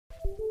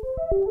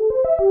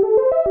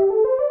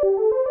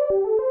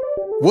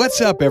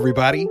What's up,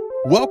 everybody?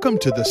 Welcome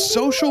to the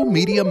Social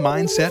Media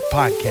Mindset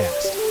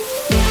Podcast.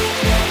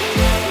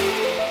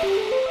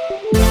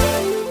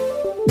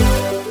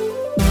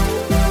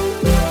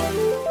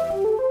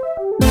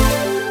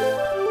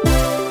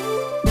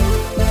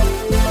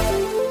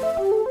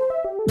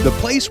 The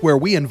place where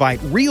we invite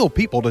real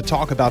people to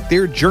talk about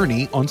their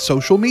journey on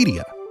social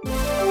media.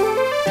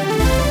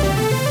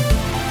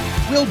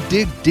 We'll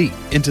dig deep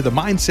into the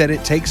mindset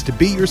it takes to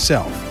be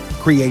yourself,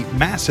 create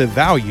massive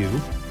value,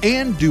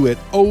 and do it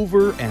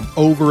over and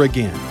over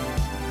again.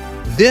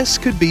 This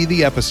could be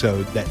the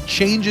episode that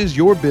changes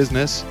your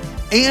business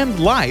and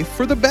life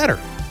for the better.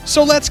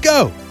 So let's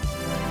go.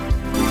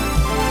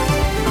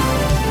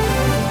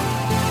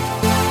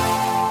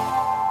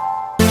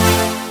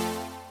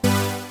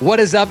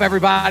 What is up,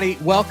 everybody?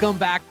 Welcome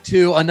back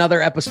to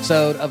another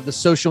episode of the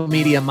Social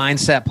Media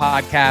Mindset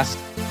Podcast.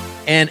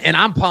 And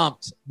I'm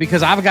pumped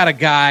because I've got a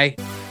guy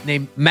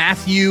named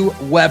Matthew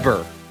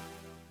Weber.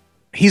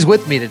 He's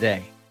with me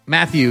today.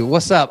 Matthew,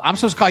 what's up? I'm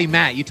supposed to call you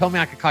Matt. You told me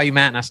I could call you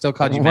Matt, and I still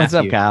called you Matthew.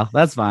 What's up, Kyle?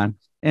 That's fine.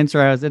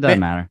 Intros, it doesn't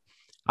matter.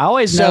 I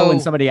always know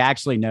when somebody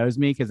actually knows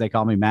me because they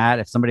call me Matt.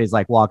 If somebody's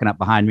like walking up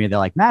behind me, they're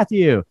like,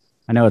 Matthew.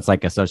 I know it's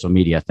like a social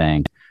media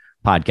thing,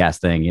 podcast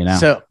thing, you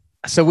know?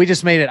 So we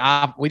just made it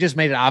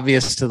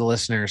obvious to the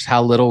listeners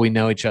how little we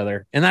know each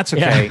other, and that's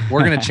okay. Yeah.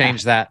 We're going to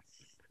change that.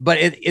 But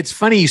it's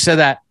funny you said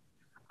that.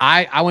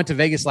 I went to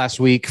Vegas last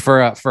week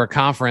for a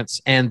conference,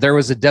 and there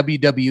was a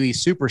WWE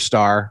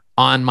superstar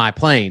on my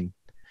plane.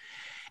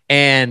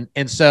 And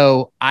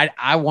so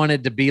I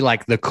wanted to be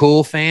like the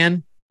cool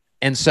fan.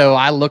 And so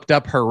I looked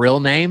up her real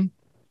name,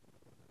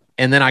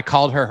 and then I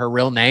called her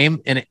real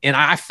name. And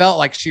I felt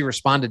like she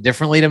responded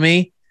differently to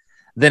me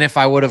than if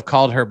I would have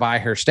called her by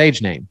her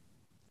stage name.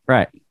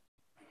 Right.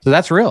 So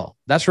that's real.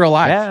 That's real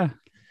life. Yeah.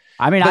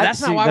 I mean, that's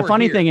not why the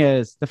funny thing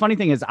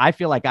is I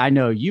feel like I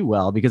know you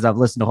well because I've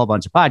listened to a whole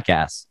bunch of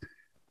podcasts.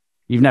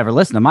 You've never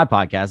listened to my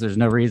podcast. There's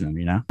no reason,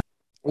 you know?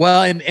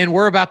 Well, and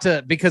we're about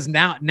to, because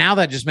now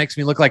that just makes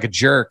me look like a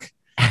jerk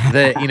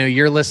that, you know,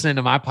 you're listening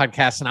to my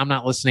podcast and I'm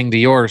not listening to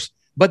yours.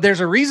 But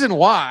there's a reason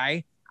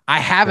why I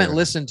haven't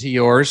listened to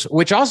yours,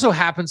 which also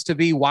happens to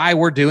be why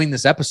we're doing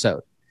this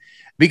episode.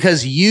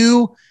 Because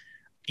you're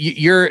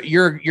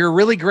a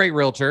really great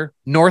realtor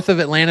north of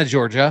Atlanta,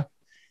 Georgia.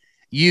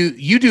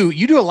 You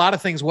do a lot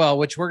of things well,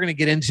 which we're going to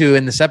get into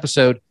in this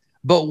episode.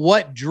 But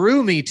what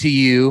drew me to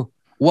you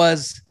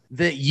was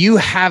that you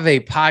have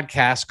a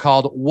podcast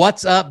called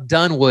What's Up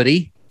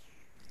Dunwoody,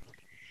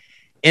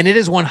 and it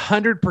is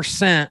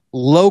 100%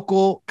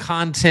 local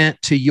content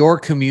to your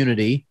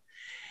community.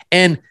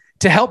 And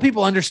to help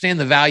people understand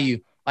the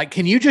value, like,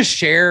 can you just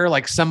share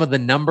like some of the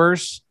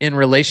numbers in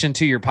relation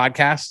to your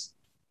podcast?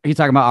 Are you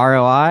talking about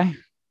ROI?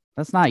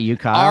 That's not you,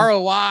 Kyle.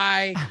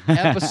 ROI,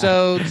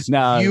 episodes,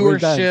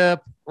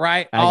 viewership,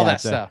 right? All that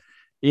stuff.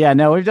 Yeah,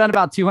 no, we've done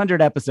about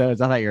 200 episodes.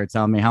 I thought you were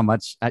telling me how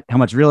much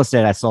real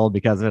estate I sold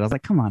because of it. I was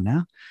like, come on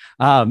now.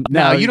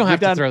 No, you don't have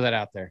to throw that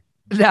out there.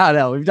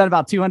 No, we've done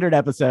about 200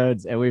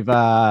 episodes and we've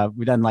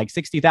done like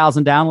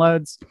 60,000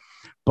 downloads.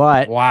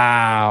 But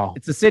wow,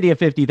 it's a city of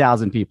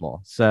 50,000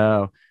 people.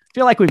 So I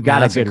feel like we've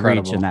got a good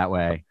reach in that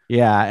way.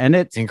 Yeah, and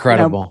it's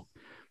incredible. You know,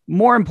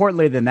 more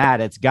importantly than that,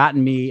 it's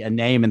gotten me a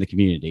name in the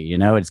community. You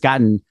know, it's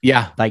gotten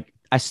like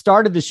I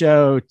started the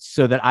show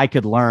so that I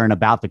could learn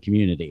about the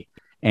community,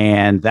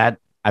 and that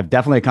I've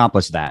definitely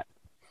accomplished that.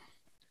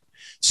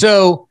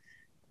 So,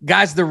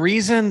 guys, the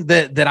reason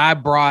that I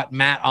brought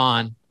Matt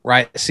on,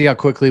 right? See how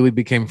quickly we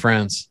became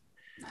friends.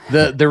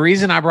 The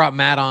reason I brought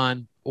Matt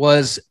on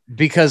was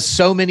because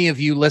so many of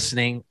you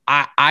listening,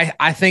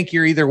 I think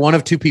you're either one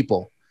of two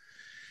people.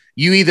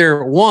 You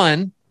either,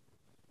 one,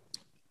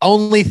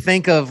 only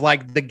think of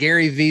like the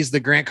Gary V's, the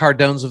Grant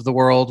Cardones of the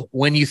world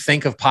when you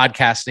think of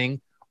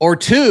podcasting, or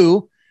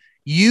two,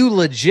 you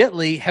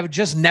legitly have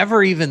just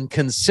never even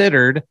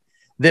considered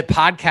that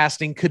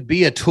podcasting could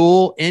be a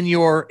tool in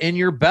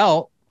your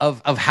belt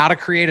of how to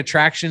create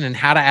attraction and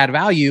how to add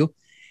value.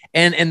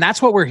 And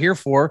that's what we're here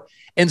for.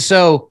 And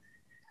so,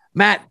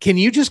 Matt, can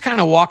you just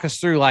kind of walk us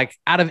through, like,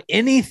 out of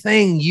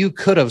anything you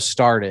could have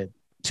started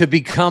to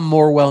become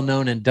more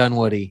well-known in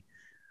Dunwoody,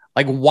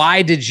 like,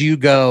 why did you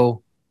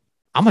go,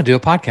 I'm going to do a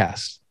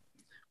podcast?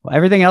 Well,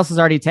 everything else is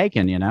already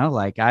taken, you know,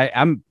 like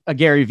I'm a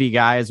Gary V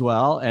guy as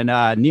well. And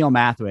Neil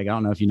Mathwig, I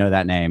don't know if you know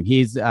that name.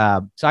 He's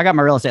so I got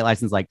my real estate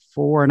license like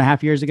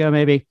 4.5 years ago,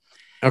 maybe.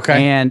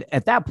 Okay. And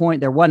at that point,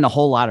 there wasn't a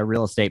whole lot of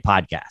real estate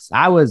podcasts.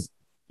 I was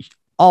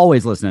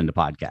always listening to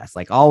podcasts,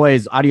 like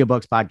always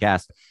audiobooks,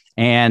 podcasts.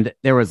 And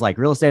there was like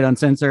Real Estate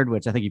Uncensored,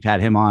 which I think you've had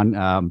him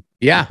on.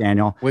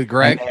 Daniel. With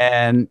Greg.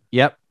 And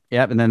yep.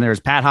 And then there's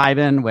Pat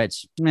Hyben,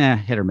 which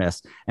hit or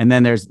miss. And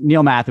then there's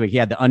Neil Mathwig. He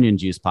had the Onion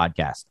Juice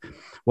podcast.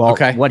 Well,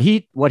 what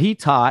he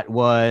taught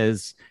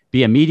was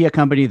be a media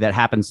company that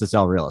happens to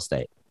sell real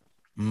estate.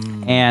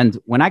 And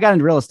when I got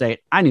into real estate,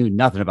 I knew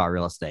nothing about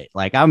real estate.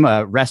 Like, I'm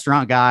a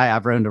restaurant guy.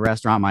 I've owned a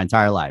restaurant my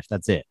entire life.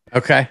 That's it.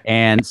 Okay.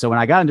 And so when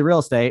I got into real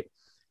estate,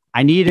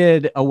 I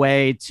needed a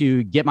way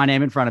to get my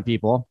name in front of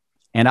people.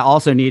 And I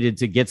also needed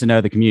to get to know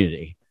the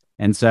community.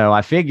 And so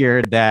I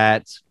figured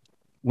that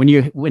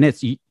when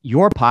it's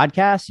your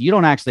podcast, you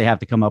don't actually have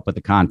to come up with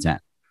the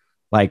content.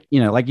 Like,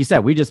 like you said,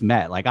 we just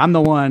met. Like, I'm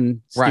the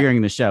one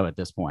steering the show at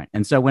this point.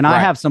 And so when I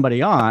have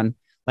somebody on,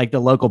 like the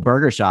local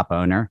burger shop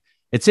owner,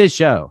 it's his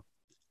show.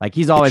 Like,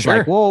 he's always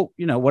like, well,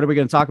 what are we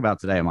going to talk about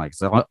today? I'm like,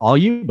 so all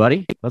you,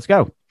 buddy, let's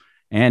go.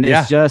 And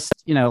it's just,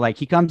 like,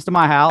 he comes to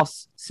my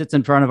house, sits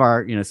in front of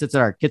our, sits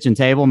at our kitchen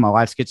table, my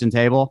wife's kitchen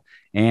table.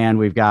 And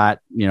we've got,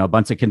 a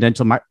bunch of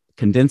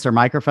condenser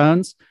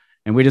microphones,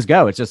 and we just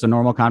go. It's just a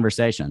normal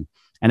conversation.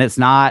 And it's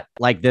not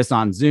like this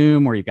on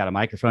Zoom where you've got a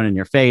microphone in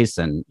your face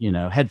and,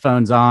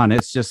 headphones on.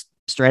 It's just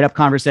straight up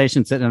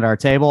conversation sitting at our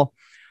table,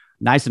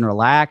 nice and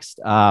relaxed.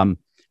 One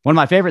of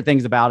my favorite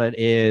things about it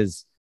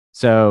is,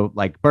 so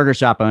like burger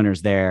shop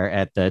owners there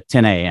at the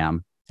 10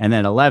 a.m. and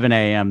then 11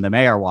 a.m. the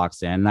mayor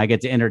walks in and I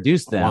get to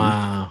introduce them.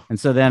 Wow. And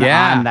so then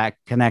I'm that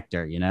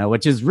connector,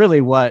 which is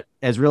really what,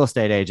 as real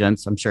estate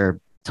agents, I'm sure a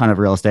ton of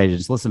real estate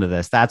agents listen to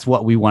this. That's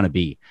what we want to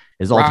be,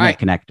 is ultimate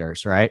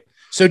connectors. Right.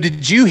 So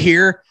did you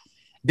hear,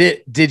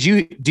 do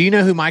you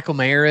know who Michael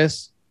Mayer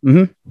is?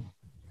 Mm-hmm.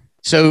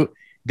 So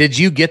did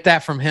you get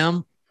that from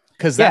him?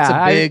 Because that's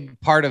a big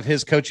part of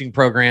his coaching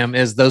program,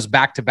 is those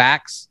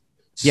back-to-backs,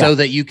 so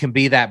that you can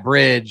be that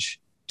bridge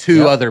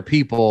to other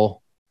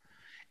people.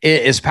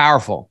 It is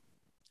powerful.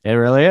 It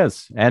really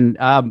is. And,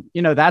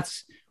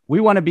 we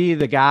want to be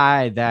the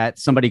guy that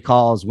somebody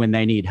calls when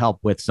they need help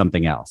with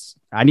something else.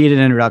 I need an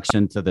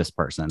introduction to this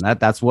person.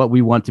 That's what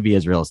we want to be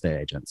as real estate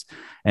agents.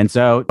 And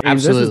so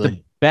this is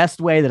the best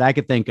way that I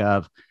could think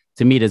of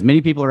to meet as many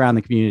people around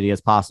the community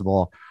as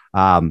possible.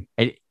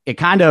 It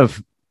kind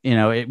of, we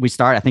batched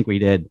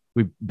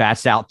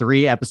out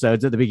 3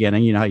 episodes at the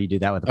beginning. You know how you do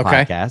that with a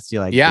podcast.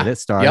 You get it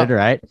started,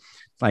 right?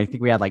 So I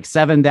think we had like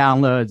 7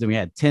 downloads, and we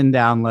had 10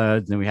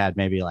 downloads, and we had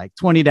maybe like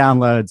 20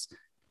 downloads,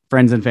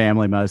 friends and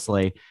family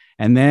mostly.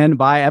 And then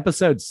by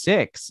episode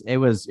 6, it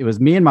was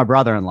me and my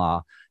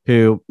brother-in-law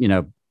who,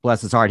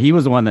 bless his heart, he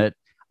was the one that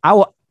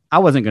I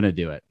wasn't going to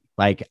do it.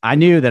 Like, I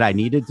knew that I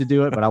needed to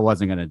do it, but I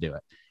wasn't going to do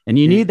it. And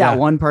you need that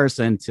one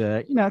person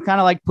to, kind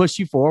of like push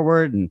you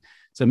forward. And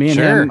so me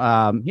and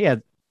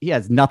him, he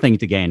has nothing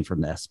to gain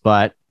from this,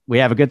 but we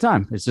have a good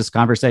time. It's just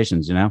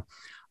conversations,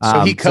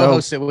 So he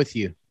co-hosts it with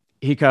you.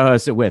 He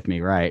co-hosts it with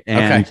me. Right.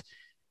 And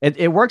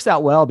it works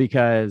out well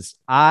because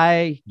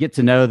I get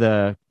to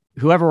know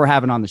whoever we're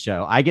having on the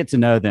show. I get to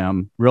know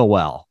them real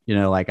well.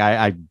 Like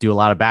I do a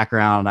lot of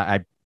background.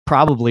 I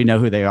probably know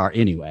who they are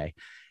anyway.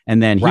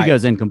 And then he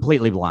goes in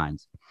completely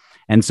blind.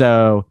 And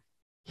so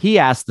he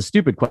asks the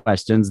stupid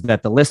questions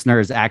that the listener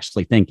is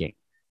actually thinking.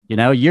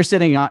 You're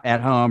sitting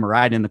at home or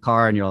riding in the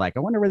car and you're like,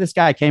 I wonder where this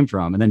guy came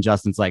from. And then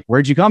Justin's like,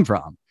 where'd you come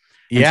from?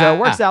 And so it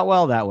works out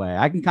well that way.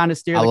 I can kind of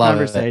steer the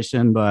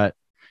conversation, but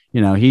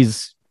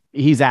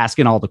he's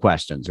asking all the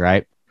questions.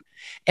 Right.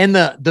 And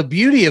the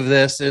beauty of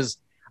this is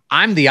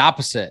I'm the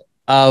opposite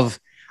of,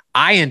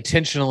 I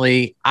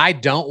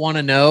don't want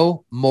to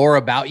know more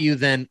about you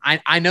than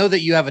I know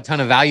that you have a ton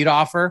of value to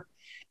offer.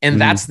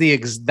 And that's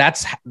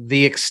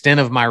the extent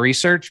of my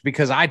research,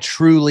 because I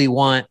truly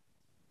want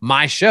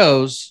my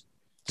shows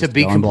to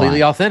be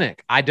completely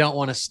authentic. I don't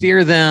want to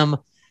steer them,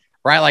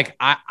 right? Like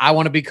I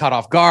want to be caught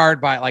off guard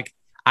by, like,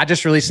 I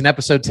just released an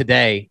episode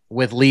today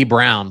with Lee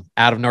Brown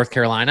out of North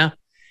Carolina.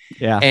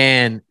 Yeah.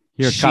 And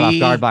you're caught off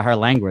guard by her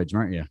language,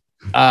 weren't you?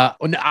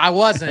 I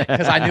wasn't,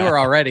 because I knew her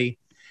already,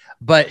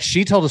 but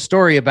she told a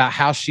story about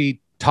how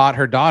she taught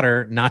her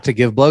daughter not to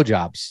give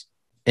blowjobs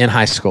in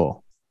high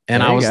school.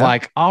 And I was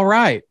like, all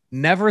right,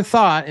 never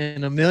thought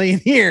in a million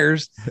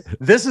years,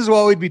 this is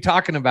what we'd be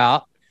talking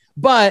about.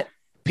 But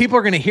people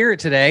are going to hear it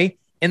today.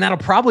 And that'll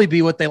probably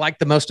be what they like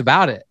the most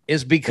about it,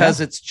 is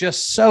because it's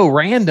just so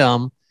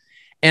random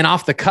and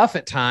off the cuff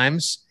at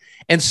times.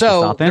 And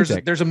so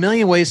there's a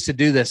million ways to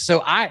do this.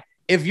 So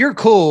if you're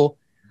cool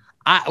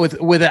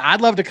with it,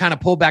 I'd love to kind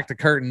of pull back the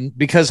curtain,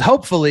 because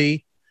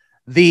hopefully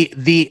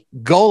the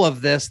goal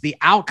of this, the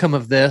outcome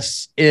of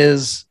this,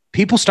 is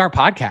people start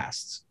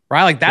podcasts,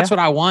 right? Like that's what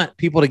I want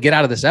people to get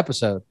out of this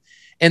episode.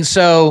 And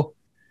so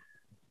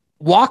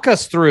walk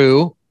us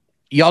through,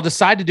 y'all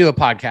decide to do a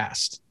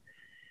podcast.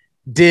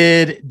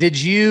 Did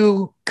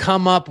you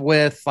come up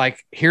with,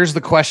 like, here's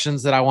the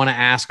questions that I want to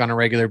ask on a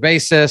regular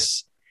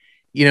basis?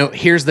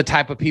 Here's the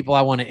type of people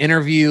I want to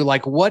interview.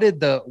 Like, what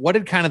did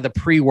kind of the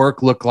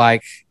pre-work look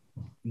like?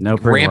 No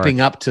pre-work. Ramping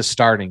up to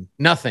starting.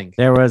 Nothing.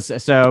 There was,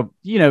 so,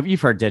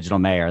 you've heard digital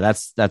mayor.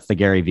 That's the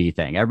Gary Vee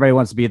thing. Everybody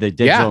wants to be the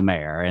digital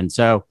mayor. And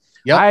so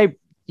I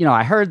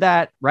heard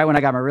that right when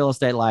I got my real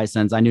estate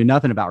license. I knew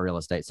nothing about real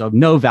estate, so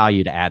no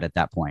value to add at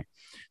that point.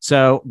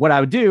 So what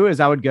I would do is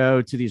I would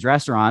go to these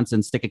restaurants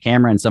and stick a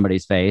camera in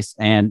somebody's face.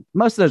 And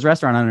most of those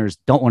restaurant owners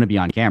don't want to be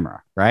on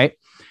camera. Right.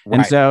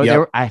 And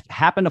so I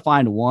happened to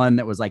find one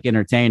that was like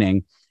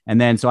entertaining.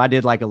 And then, so I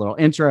did like a little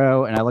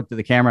intro and I looked at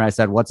the camera and I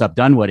said, "What's up,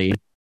 Dunwoody?"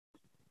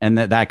 And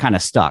that kind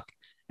of stuck.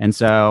 And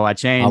so I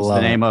changed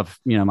the name of,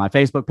 my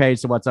Facebook page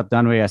to What's Up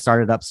Dunwoody. I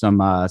started up some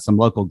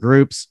local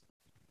groups,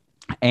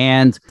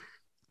 and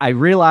I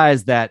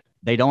realized that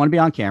they don't want to be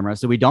on camera.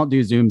 So we don't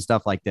do Zoom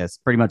stuff like this.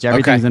 Pretty much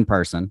everything's in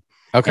person.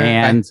 Okay.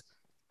 And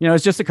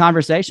it's just a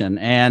conversation,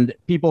 and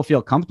people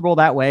feel comfortable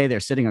that way. They're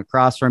sitting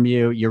across from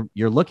you.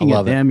 You're looking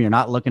at them. You're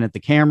not looking at the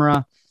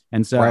camera.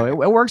 And so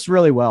it works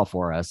really well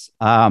for us.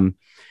 And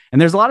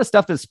there's a lot of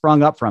stuff that's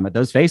sprung up from it.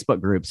 Those Facebook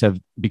groups have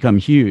become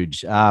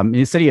huge. In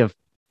a city of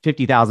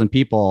 50,000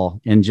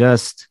 people, in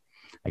just,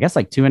 I guess,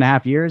 like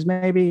 2.5 years,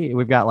 maybe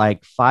we've got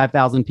like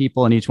 5,000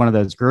 people in each one of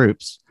those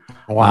groups.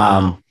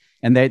 Wow.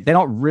 And they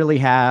don't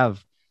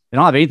have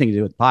anything to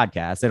do with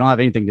podcasts. They don't have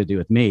anything to do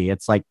with me.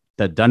 It's like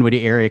the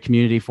Dunwoody Area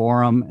Community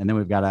Forum. And then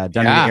we've got a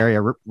Dunwoody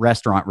Area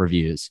Restaurant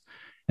Reviews.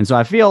 And so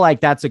I feel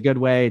like that's a good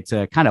way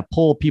to kind of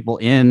pull people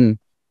in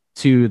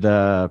to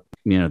the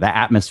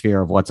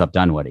atmosphere of What's Up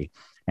Dunwoody.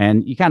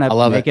 And you kind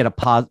of make it a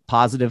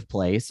positive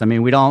place. I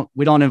mean, we don't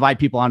invite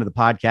people onto the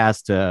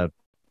podcast to,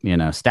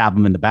 stab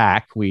them in the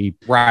back. We've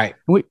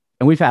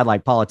had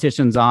like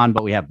politicians on,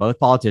 but we have both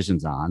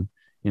politicians on,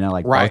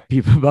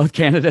 both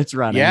candidates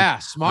running. Yeah.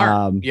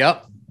 Smart.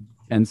 Yep.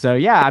 And so,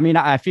 I mean,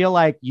 I feel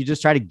like you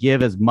just try to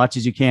give as much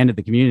as you can to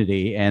the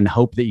community and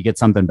hope that you get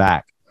something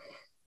back.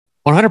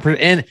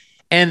 100%.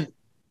 And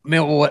I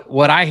mean,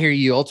 what I hear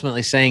you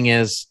ultimately saying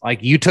is,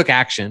 like, you took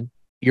action.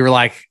 You were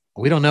like,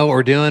 we don't know what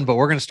we're doing, but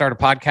we're going to start a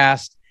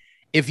podcast.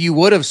 If you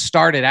would have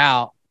started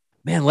out,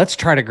 man, let's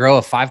try to grow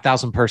a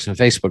 5,000 person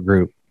Facebook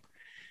group,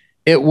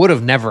 it would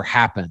have never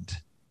happened.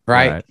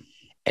 Right.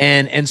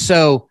 And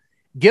so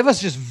give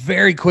us just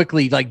very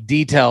quickly, like,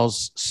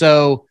 details.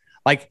 So,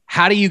 like,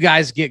 how do you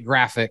guys get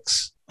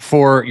graphics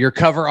for your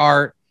cover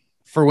art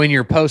for when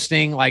you're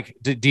posting? Like,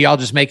 do y'all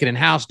just make it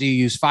in-house? Do you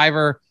use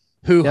Fiverr?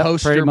 Who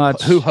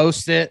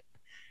hosts it?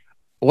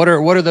 What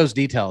are those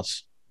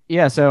details?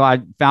 Yeah. So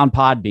I found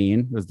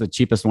Podbean. It was the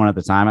cheapest one at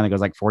the time. I think it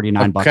was like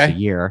 $49 a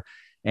year.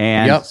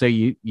 And so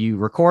you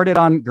record it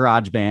on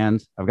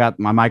GarageBand. I've got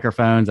my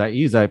microphones. I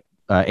use a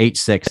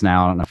H6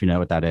 now. I don't know if you know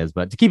what that is,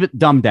 but to keep it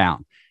dumbed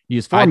down,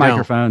 use 4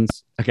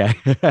 microphones. Okay.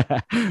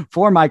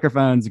 4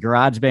 microphones.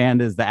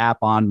 GarageBand is the app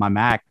on my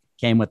Mac.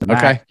 Came with the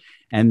Mac. Okay.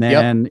 And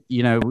then,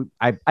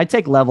 I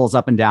take levels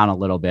up and down a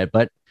little bit,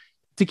 but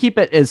to keep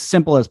it as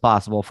simple as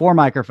possible, 4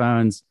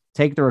 microphones,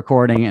 take the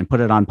recording and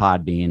put it on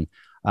Podbean.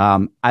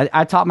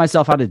 I taught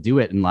myself how to do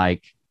it in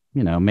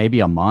maybe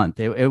a month.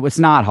 It was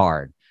not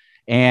hard.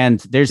 And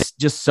there's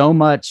just so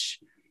much,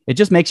 it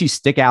just makes you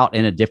stick out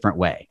in a different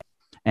way.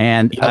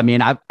 And I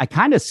mean, I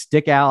kind of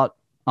stick out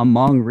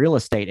among real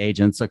estate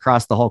agents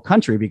across the whole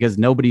country because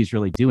nobody's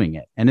really doing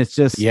it. And it's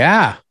just,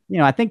 I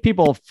think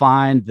people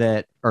find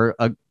that or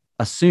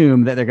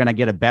assume that they're going to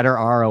get a better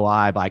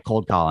ROI by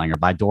cold calling or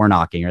by door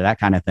knocking or that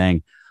kind of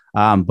thing.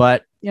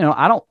 But,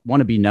 I don't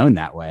want to be known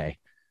that way.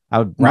 I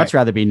would much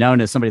rather be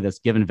known as somebody that's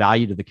given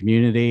value to the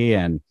community.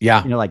 And,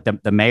 like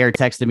the mayor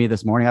texted me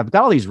this morning. I've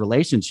got all these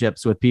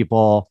relationships with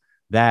people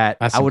that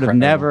I would have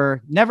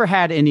never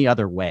had any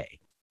other way.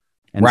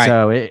 And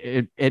so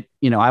it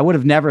I would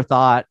have never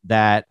thought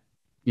that,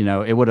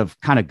 it would have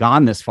kind of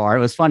gone this far. It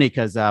was funny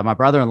because my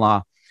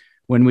brother-in-law,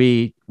 when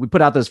we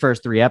put out those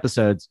first 3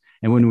 episodes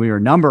and when we were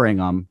numbering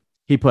them,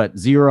 he put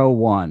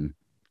 01.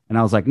 And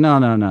I was like, no,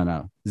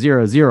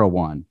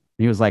 001. And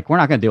he was like, we're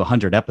not going to do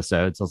 100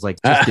 episodes. I was like,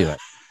 just do it.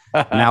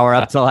 Now we're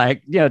up to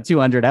like,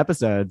 200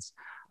 episodes.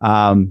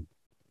 I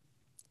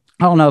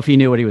don't know if he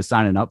knew what he was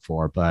signing up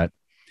for, but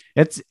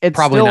it's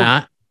probably still,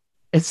 not.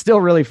 It's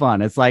still really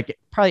fun. It's like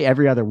probably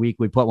every other week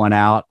we put one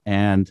out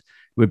and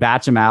we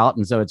batch them out.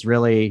 And so it's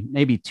really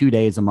maybe 2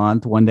 days a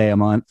month, 1 day a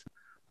month.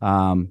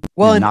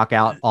 Knock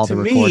out all the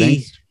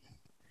recordings.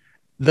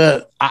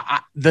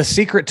 The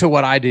secret to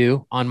what I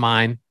do on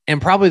mine,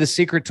 and probably the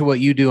secret to what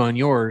you do on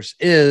yours,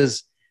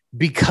 is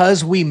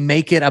because we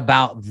make it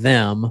about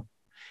them.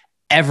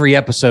 Every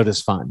episode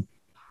is fun.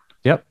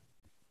 Yep.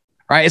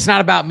 Right. It's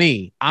not about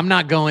me. I'm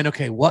not going,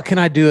 okay, what can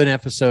I do an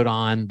episode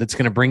on that's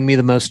going to bring me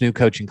the most new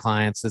coaching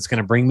clients? That's going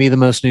to bring me the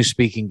most new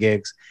speaking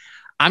gigs.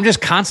 I'm just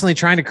constantly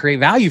trying to create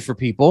value for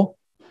people.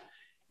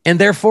 And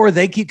therefore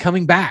they keep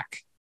coming back.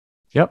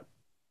 Yep.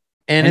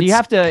 And it's you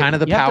have to, kind of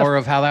the power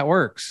of how that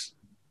works.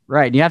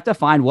 Right. And you have to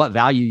find what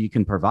value you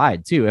can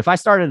provide too. If I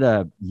started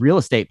a real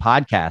estate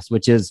podcast,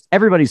 which is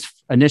everybody's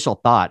initial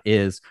thought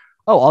is,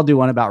 oh, I'll do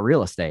one about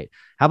real estate.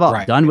 How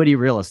about Dunwoody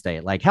real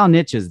estate? Like, how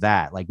niche is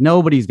that? Like,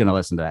 nobody's going to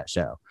listen to that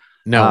show.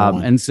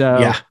 No. And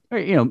so,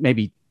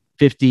 maybe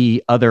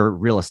 50 other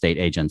real estate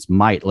agents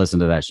might listen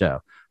to that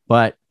show.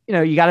 But,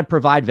 you got to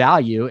provide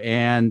value,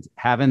 and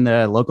having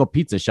the local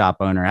pizza shop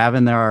owner,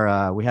 having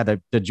we had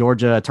the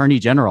Georgia Attorney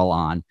General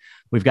on.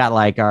 We've got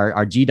like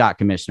our GDOT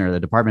commissioner, the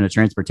Department of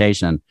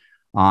Transportation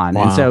on.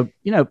 Wow. And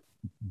so,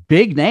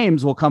 big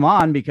names will come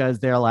on because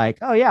they're like,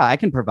 oh yeah, I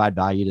can provide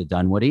value to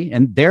Dunwoody,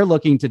 and they're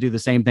looking to do the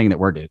same thing that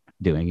we're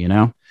doing,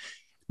 and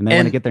they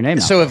want to get their name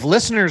out. So if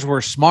listeners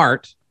were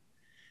smart,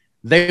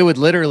 they would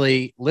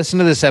literally listen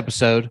to this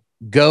episode,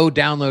 go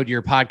download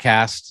your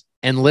podcast,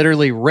 and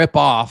literally rip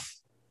off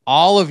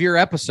all of your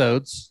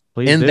episodes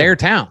their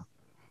town.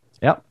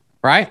 Yep.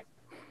 Right.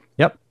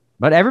 Yep.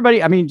 But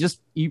everybody, I mean,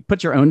 just you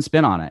put your own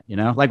spin on it,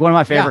 like one of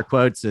my favorite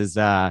quotes is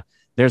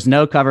there's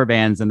no cover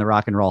bands in the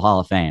Rock and Roll Hall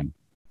of Fame.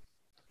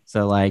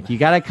 So like you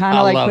got to kind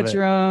of like put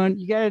your own,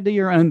 you got to do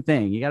your own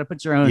thing. You got to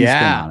put your own spin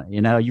on it. You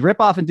know, you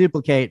rip off and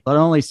duplicate, but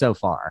only so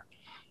far.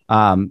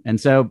 And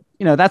so,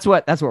 you know, that's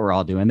what we're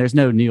all doing. There's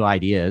no new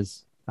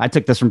ideas. I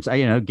took this from,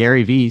 you know,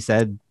 Gary Vee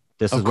said,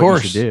 this is what you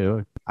should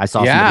do. I saw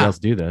somebody else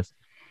do this.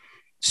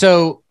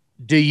 So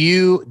do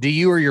you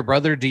or your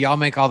brother, do y'all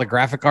make all the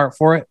graphic art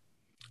for it?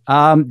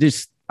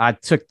 I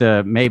took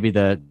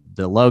the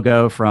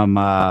logo from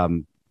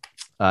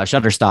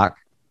Shutterstock,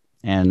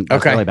 and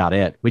that's really about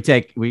it. We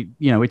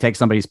take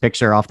somebody's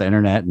picture off the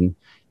internet and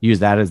use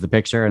that as the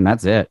picture, and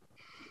that's it.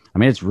 I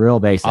mean, it's real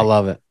basic. I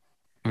love it.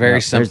 Very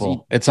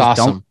simple. It's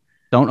awesome.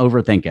 Don't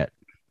overthink it.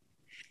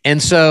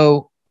 And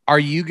so are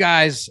you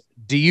guys,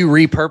 do you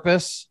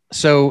repurpose?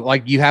 So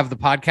like you have the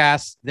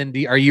podcast, then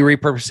are you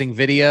repurposing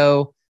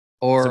video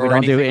or we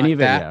don't do any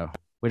video?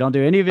 We don't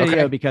do any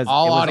video because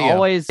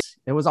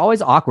it was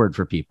always awkward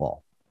for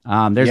people.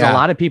 There's a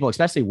lot of people,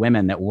 especially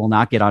women, that will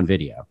not get on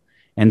video.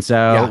 And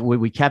so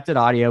we kept it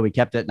audio. We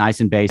kept it nice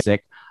and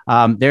basic.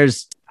 I'm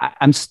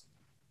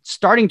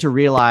starting to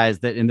realize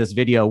that in this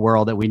video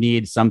world that we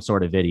need some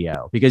sort of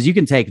video, because you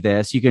can take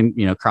this, you can,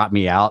 you know, crop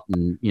me out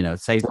and, you know,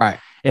 say,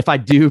 if I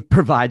do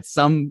provide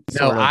some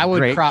sort of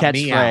great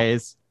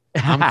catchphrase,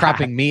 I'm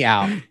cropping me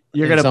out.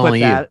 You're going to put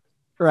that.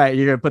 Right.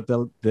 You're going to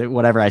put the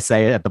whatever I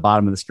say at the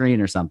bottom of the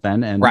screen or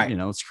something, and, you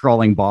know,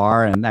 scrolling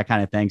bar and that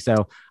kind of thing.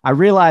 So I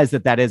realized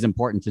that is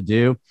important to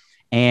do.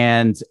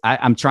 And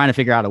I'm trying to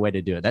figure out a way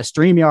to do it. That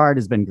StreamYard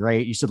has been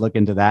great. You should look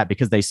into that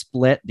because they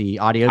split the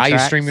audio tracks. I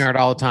use StreamYard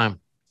all the time.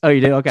 Oh, you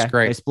do? Okay. It's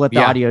great. They split the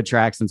audio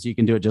tracks, and so you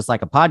can do it just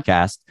like a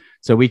podcast.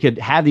 So we could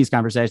have these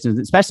conversations,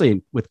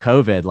 especially with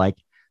COVID. Like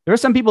there were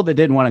some people that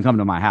didn't want to come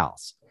to my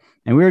house,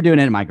 and we were doing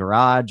it in my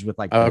garage with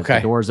like the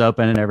doors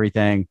open and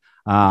everything.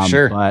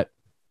 But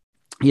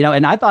you know,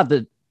 and I thought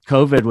that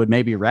COVID would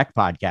maybe wreck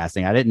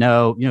podcasting. I didn't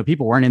know, you know,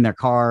 people weren't in their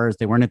cars.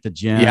 They weren't at the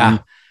gym.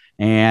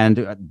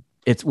 And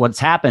what's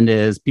happened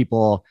is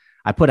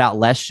I put out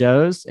less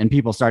shows and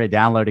people started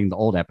downloading the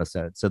old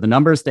episodes. So the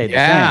numbers stayed the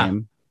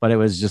same, but it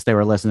was just, they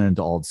were listening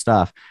to old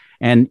stuff.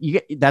 And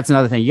that's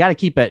another thing. You got to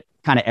keep it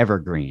kind of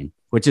evergreen,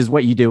 which is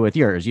what you do with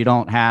yours. You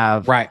don't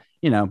have,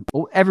 you know,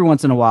 every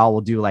once in a while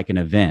we'll do like an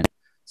event.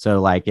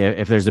 So like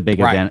if there's a big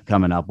event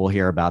coming up, we'll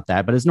hear about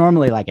that, but it's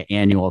normally like an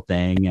annual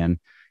thing. And,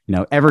 you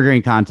know,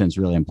 evergreen content is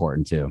really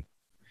important too.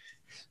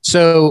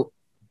 So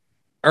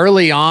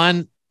early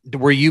on,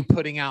 were you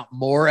putting out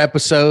more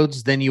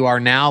episodes than you are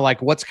now?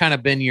 Like what's kind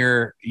of been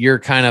your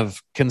kind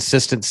of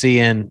consistency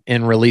in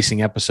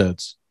releasing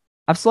episodes?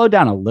 I've slowed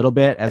down a little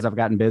bit as I've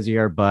gotten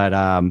busier, but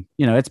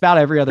you know, it's about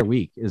every other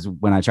week is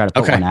when I try to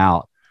put one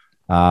out.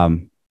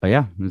 But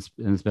yeah, it's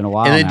been a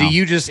while. And then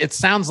it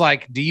sounds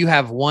like, do you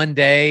have one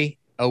day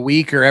a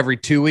week or every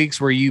 2 weeks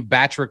where you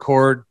batch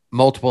record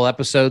multiple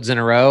episodes in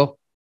a row?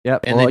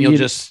 Yep. And then you'll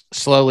just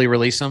slowly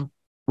release them.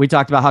 We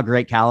talked about how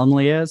great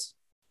Calendly is.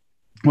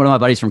 One of my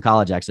buddies from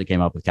college actually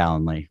came up with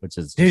Calendly, which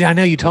is, dude, I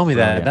know you told me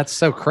that. That's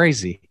so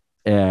crazy.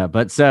 Yeah.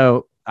 But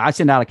so I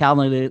send out a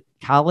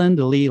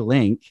Calendly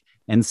link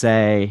and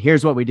say,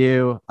 here's what we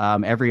do.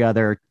 Every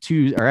other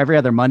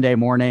Monday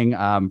morning,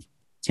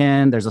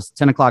 there's a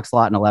 10 o'clock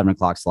slot and 11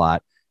 o'clock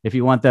slot. If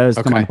you want those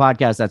to come on the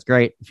podcast, that's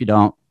great. If you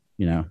don't,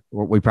 you know,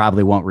 we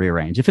probably won't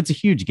rearrange. If it's a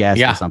huge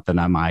guest or something,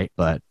 I might,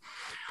 but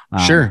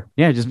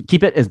just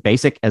keep it as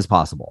basic as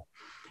possible.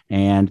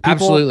 And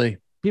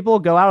people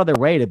go out of their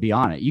way to be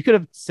on it. You could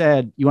have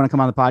said, you want to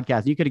come on the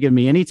podcast? You could have given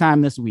me any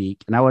time this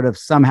week and I would have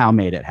somehow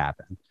made it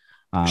happen.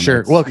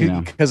 Well,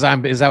 because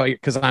I'm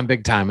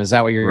big time. Is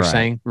that what you're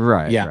saying?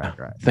 Right. Yeah.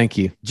 Right. Thank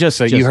you.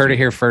 You heard it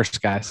here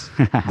first, guys.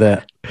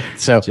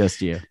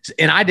 Just you.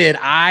 And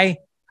I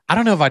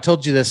don't know if I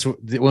told you this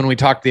when we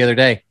talked the other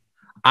day.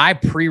 I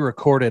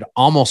pre-recorded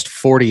almost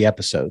 40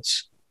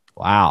 episodes.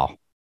 Wow.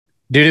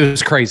 Dude, it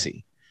was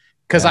crazy.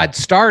 Because I'd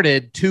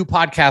started 2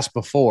 podcasts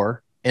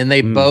before and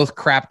they both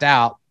crapped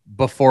out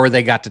before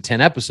they got to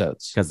 10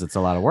 episodes. Because it's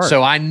a lot of work.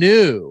 So I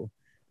knew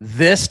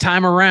this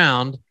time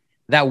around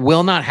that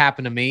will not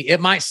happen to me. It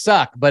might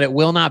suck, but it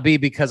will not be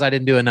because I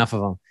didn't do enough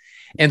of them.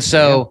 And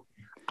so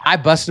I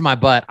busted my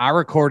butt. I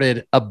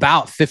recorded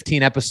about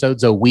 15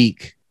 episodes a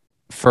week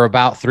for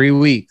about 3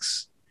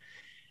 weeks.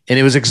 And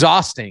it was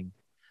exhausting.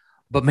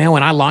 But man,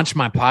 when I launched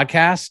my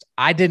podcast,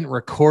 I didn't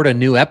record a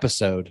new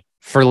episode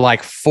for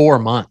like 4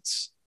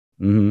 months.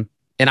 Mm-hmm.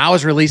 And I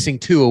was releasing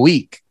 2 a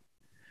week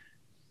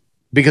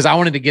because I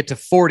wanted to get to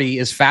 40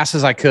 as fast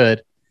as I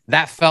could.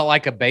 That felt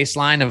like a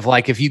baseline of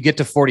like, if you get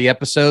to 40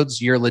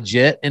 episodes, you're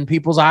legit in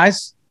people's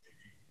eyes.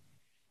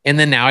 And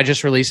then now I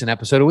just release an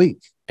episode a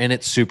week and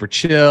it's super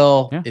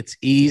chill. Yeah. It's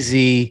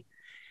easy.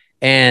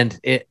 And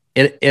it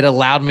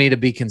allowed me to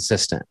be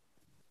consistent.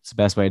 It's the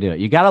best way to do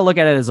it. You got to look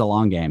at it as a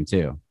long game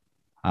too.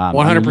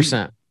 100%.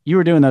 I mean, you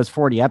were doing those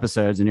 40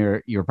 episodes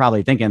and you're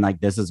probably thinking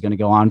like, this is going to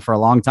go on for a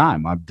long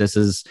time.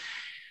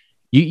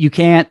 You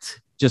can't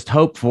just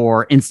hope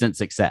for instant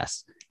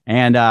success.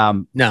 And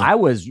no, I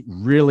was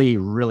really,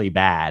 really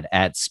bad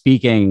at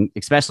speaking,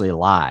 especially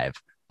live.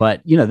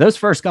 But, you know, those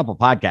first couple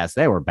podcasts,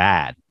 they were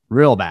bad.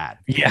 real bad.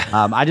 Yeah.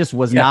 I just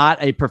was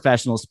not a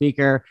professional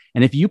speaker.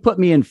 And if you put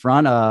me in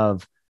front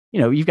of,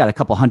 you've got a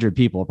couple hundred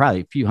people,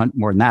 probably a few hundred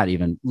more than that,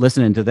 even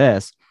listening to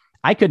this,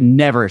 I could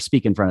never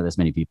speak in front of this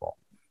many people.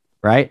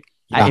 Right.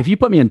 Yeah. If you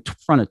put me in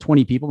front of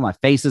 20 people, my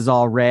face is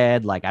all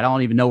red. Like, I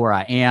don't even know where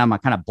I am. I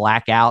kind of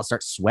black out,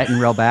 start sweating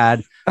real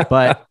bad,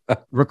 but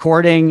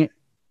recording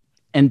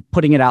and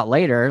putting it out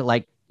later,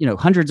 like,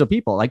 hundreds of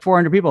people, like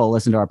 400 people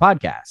listen to our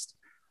podcast.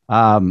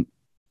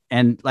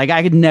 And like,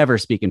 I could never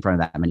speak in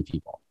front of that many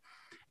people.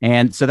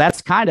 And so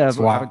that's kind of,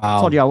 wow. I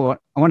told you,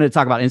 I wanted to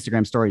talk about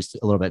Instagram stories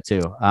a little bit too.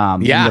 You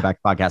can go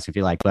back to podcast if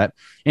you like, but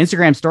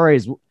Instagram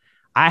stories,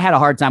 I had a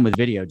hard time with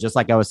video, just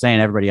like I was saying,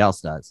 everybody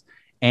else does.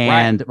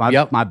 And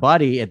my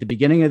buddy at the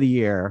beginning of the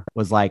year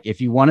was like,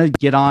 if you want to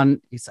get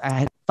on, I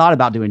had thought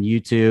about doing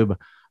YouTube.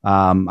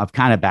 I've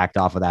kind of backed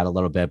off of that a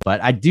little bit,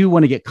 but I do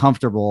want to get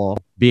comfortable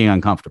being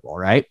uncomfortable.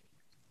 Right.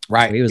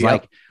 Right. So he was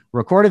like,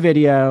 record a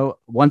video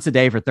once a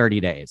day for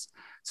 30 days.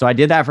 So I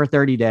did that for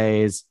 30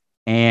 days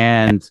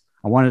and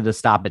I wanted to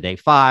stop at day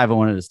 5. I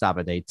wanted to stop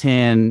at day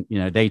 10,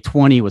 day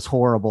 20 was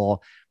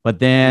horrible, but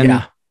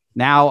then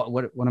now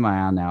what am I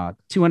on now?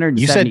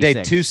 276. You said day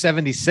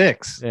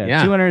 276.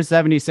 Yeah.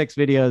 276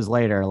 videos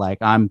later, like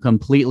I'm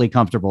completely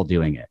comfortable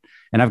doing it.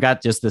 And I've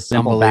got just this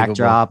simple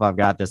backdrop. I've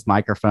got this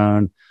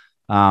microphone.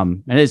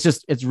 And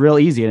it's real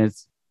easy. And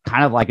it's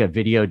kind of like a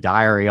video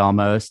diary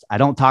almost. I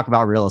don't talk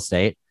about real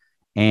estate.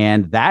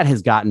 And that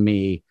has gotten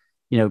me,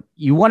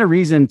 you want a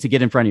reason to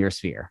get in front of your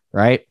sphere,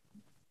 right?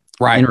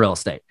 Right. In real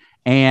estate.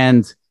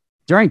 And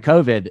during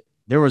COVID,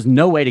 there was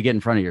no way to get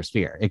in front of your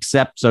sphere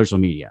except social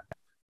media.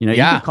 You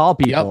can call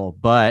people,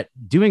 but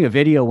doing a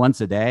video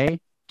once a day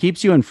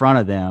keeps you in front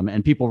of them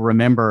and people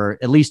remember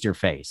at least your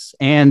face.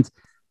 And,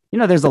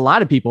 there's a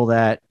lot of people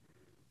that,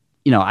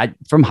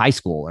 from high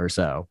school or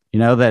so,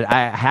 that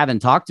I haven't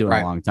talked to in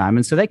a long time.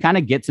 And so they kind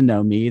of get to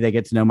know me, they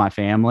get to know my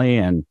family.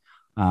 And,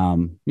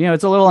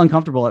 it's a little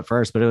uncomfortable at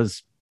first, but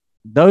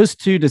those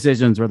 2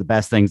 decisions were the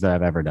best things that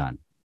I've ever done.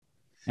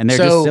 And they're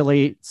just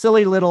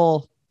silly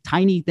little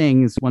tiny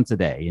things once a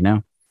day,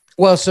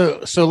 Well, so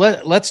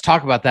let's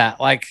talk about that.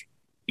 Like,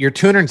 you're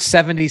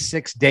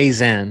 276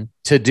 days in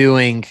to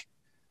doing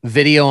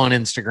video on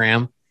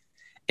Instagram.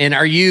 And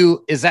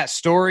is that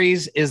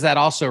stories? Is that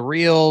also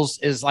reels?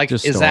 Is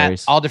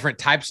that all different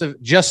types of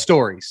just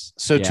stories?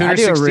 So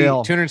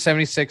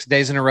 276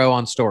 days in a row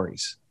on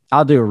stories.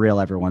 I'll do a reel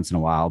every once in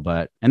a while,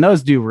 and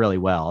those do really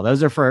well.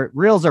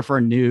 Reels are for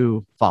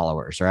new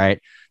followers,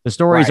 right? The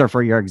stories are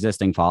for your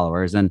existing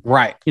followers. And,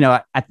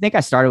 I think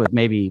I started with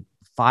maybe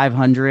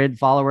 500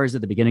 followers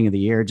at the beginning of the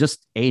year,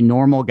 just a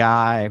normal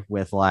guy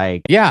with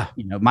my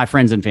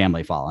friends and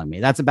family following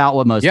me. That's about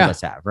what most of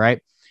us have.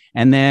 Right.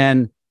 And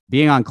then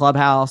being on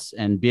Clubhouse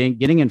and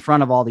getting in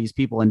front of all these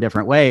people in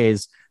different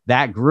ways,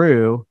 that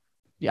grew.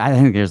 I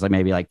think there's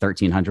maybe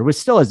 1,300, which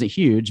still isn't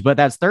huge, but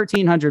that's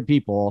 1,300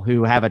 people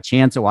who have a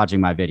chance at watching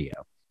my video.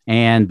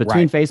 And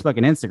between Facebook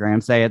and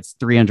Instagram, say it's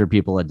 300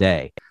 people a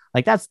day.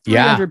 Like that's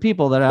 300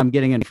 people that I'm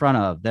getting in front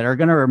of that are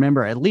going to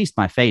remember at least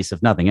my face,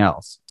 if nothing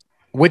else.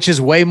 Which is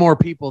way more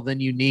people than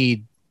you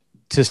need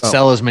to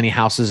sell as many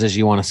houses as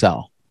you want to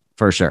sell.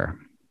 For sure.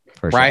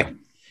 Right.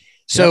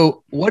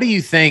 So what do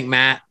you think,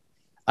 Matt?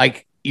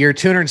 Like, you're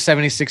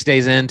 276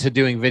 days into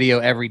doing video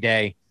every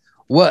day.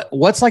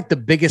 What's like the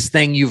biggest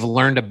thing you've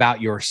learned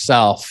about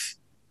yourself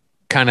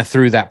kind of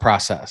through that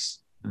process?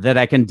 That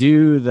I can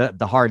do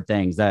the hard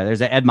things.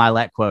 There's an Ed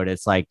Mylett quote.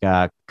 It's like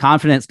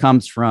confidence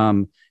comes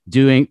from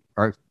keeping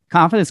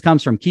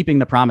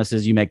the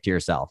promises you make to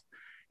yourself.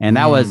 And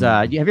that was,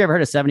 have you ever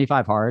heard of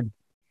 75 Hard?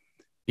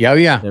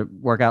 Yeah. The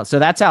workout. So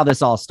that's how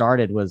this all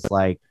started, was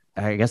like,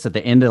 I guess at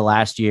the end of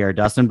last year,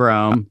 Dustin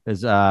Brome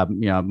is, my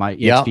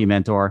EXP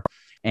mentor,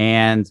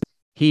 and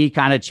he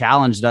kind of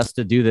challenged us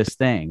to do this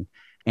thing.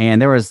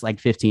 And there was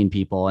 15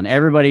 people and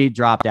everybody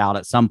dropped out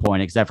at some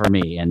point except for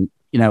me. And,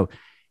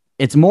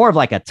 it's more of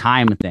a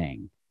time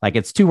thing. Like,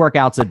 it's 2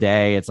 workouts a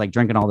day. It's like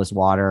drinking all this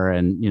water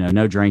and,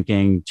 no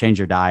drinking, change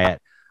your diet.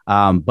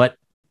 But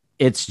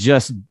it's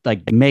just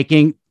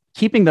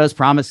keeping those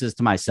promises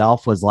to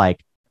myself was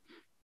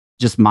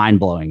just mind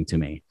blowing to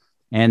me.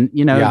 And,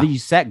 you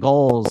set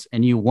goals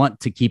and you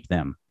want to keep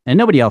them, and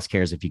nobody else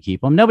cares if you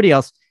keep them.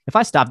 If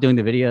I stop doing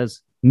the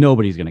videos,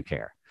 nobody's going to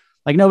care.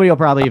 Nobody will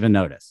probably even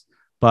notice,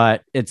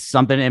 but it's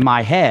something in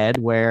my head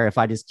where if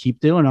I just keep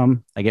doing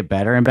them, I get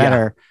better and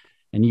better. Yeah.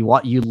 And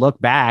you look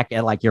back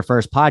at your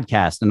first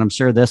podcast, and I'm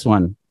sure this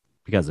one,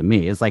 because of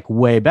me, is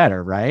way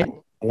better, right?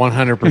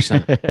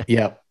 100%.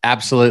 Yep,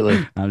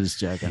 absolutely. I'm just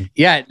joking.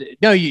 Yeah,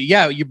 no,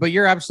 but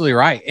you're absolutely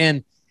right.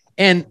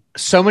 And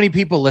so many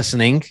people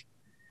listening,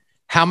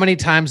 how many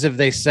times have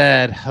they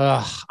said,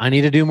 I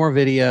need to do more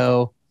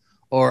video,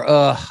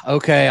 or,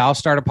 okay, I'll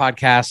start a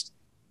podcast,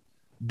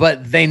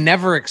 but they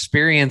never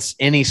experience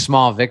any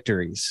small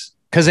victories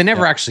because they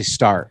never actually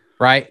start,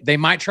 right? They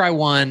might try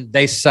one,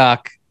 they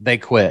suck, they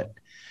quit,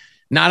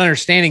 not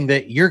understanding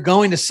that you're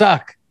going to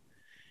suck,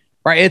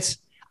 right?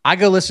 I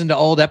go listen to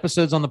old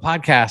episodes on the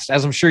podcast,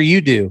 as I'm sure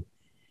you do,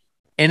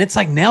 and it's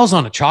like nails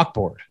on a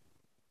chalkboard.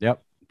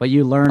 Yep. But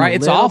you learn a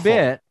little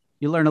bit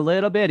you learn a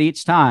little bit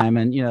each time.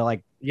 And,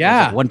 like,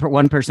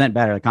 1%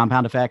 better, the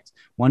compound effect,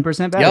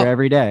 1% better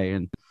every day.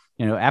 And,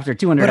 after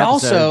 200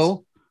 episodes,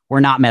 also, we're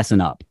not messing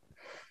up.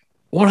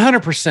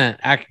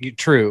 100%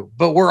 true.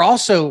 But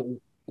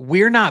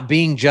we're not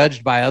being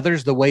judged by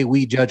others the way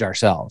we judge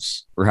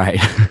ourselves. Right.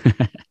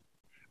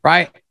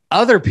 Right.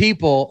 Other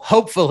people,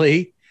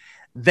 hopefully,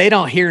 they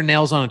don't hear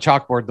nails on a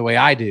chalkboard the way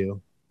I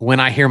do when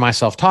I hear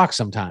myself talk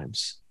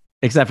sometimes.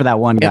 Except for that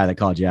one guy that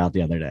called you out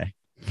the other day.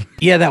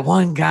 Yeah, that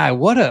one guy.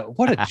 What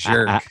a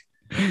jerk.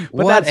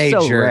 But that's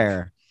so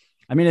rare.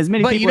 I mean, as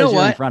many people as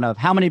you're in front of,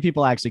 how many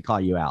people actually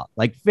call you out?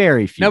 Like,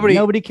 very few.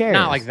 Nobody cares.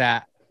 Not like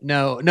that.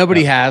 No,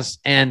 nobody has.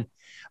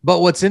 But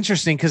what's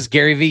interesting, because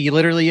Gary Vee,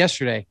 literally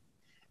yesterday,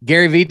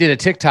 Gary Vee did a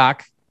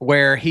TikTok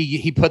where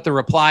he put the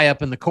reply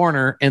up in the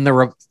corner, and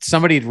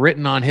somebody had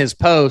written on his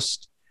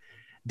post,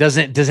 does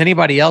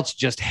anybody else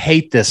just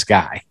hate this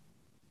guy?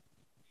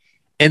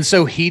 And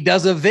so he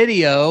does a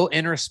video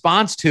in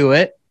response to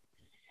it.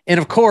 And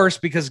of course,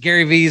 because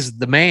Gary Vee's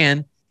the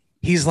man,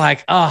 he's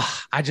like, I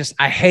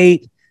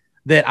hate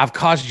that I've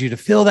caused you to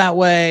feel that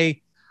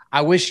way.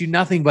 I wish you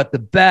nothing but the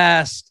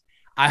best.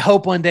 I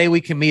hope one day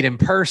we can meet in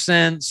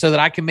person so that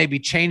I can maybe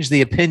change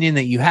the opinion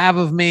that you have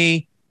of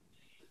me.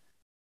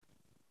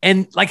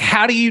 And like,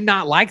 how do you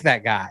not like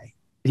that guy?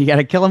 You got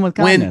to kill him with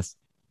kindness.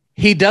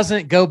 When he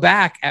doesn't go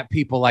back at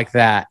people like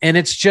that. And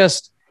it's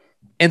just,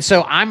 and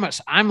so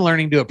I'm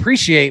learning to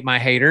appreciate my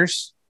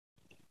haters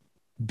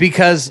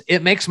because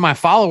it makes my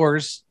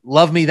followers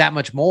love me that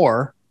much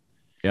more.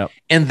 Yep.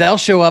 And they'll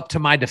show up to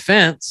my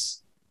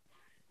defense.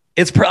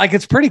 It's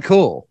pretty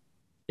cool.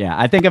 Yeah.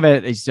 I think of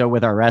it. So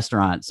with our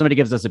restaurant, somebody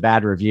gives us a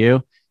bad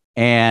review,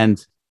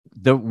 and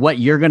what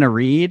you're going to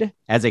read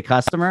as a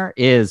customer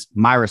is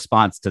my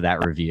response to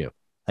that review.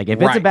 Like,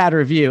 if it's a bad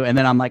review and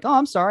then I'm like, oh,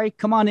 I'm sorry,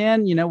 come on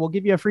in, we'll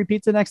give you a free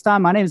pizza next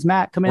time. My name is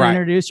Matt. Come in and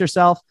introduce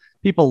yourself.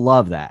 People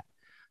love that.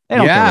 They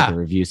don't care what the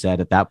review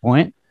said at that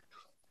point.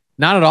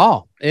 Not at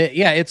all.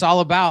 It's all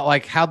about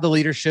like how the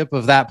leadership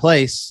of that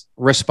place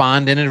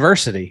respond in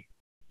adversity.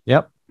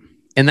 Yep.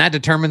 And that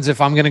determines if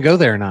I'm going to go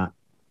there or not.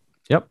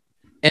 Yep.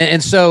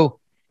 And so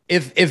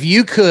if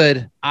you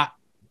could,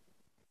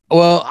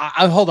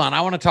 hold on.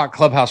 I want to talk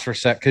Clubhouse for a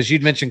sec, because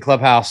you'd mentioned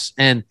Clubhouse,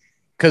 and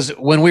because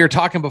when we were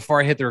talking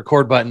before I hit the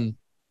record button,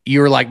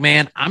 you were like,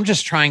 man, I'm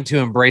just trying to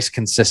embrace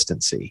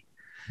consistency.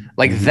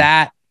 Like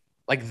that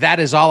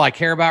is all I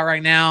care about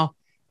right now,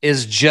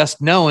 is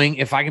just knowing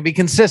if I can be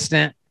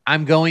consistent,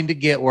 I'm going to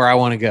get where I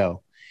want to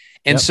go.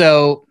 And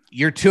so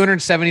you're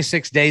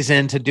 276 days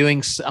into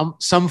doing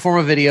some form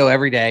of video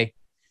every day.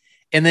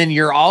 And then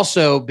you're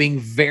also being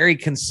very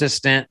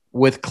consistent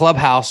with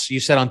Clubhouse. You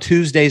said on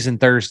Tuesdays and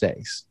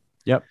Thursdays.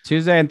 Yep.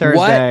 Tuesday and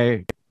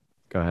Thursday.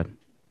 Go ahead.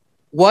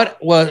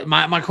 What was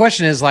my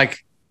question is,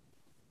 like,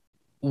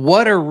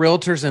 what are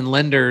realtors and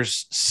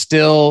lenders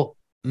still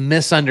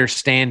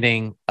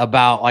misunderstanding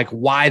about, like,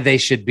 why they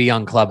should be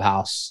on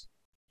Clubhouse?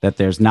 That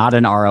there's not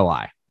an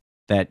ROI,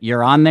 that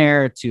you're on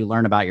there to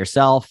learn about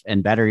yourself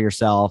and better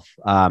yourself.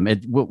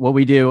 What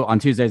we do on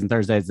Tuesdays and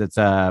Thursdays, it's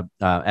a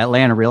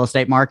Atlanta real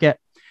estate market.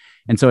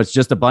 And so it's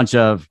just a bunch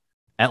of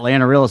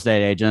Atlanta real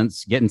estate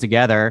agents getting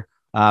together.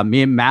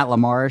 Me and Matt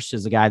LaMarche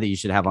is a guy that you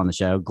should have on the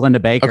show.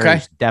 Glenda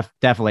Baker,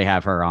 definitely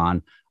have her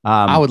on.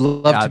 I would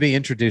love to be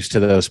introduced to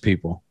those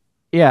people.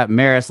 Yeah,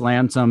 Maris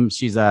Lamsom,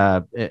 she's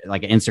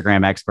like an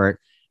Instagram expert.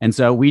 And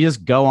so we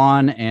just go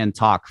on and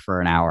talk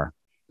for an hour.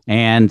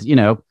 And,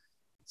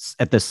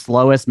 at the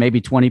slowest,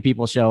 maybe 20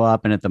 people show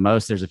up. And at the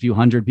most, there's a few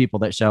hundred people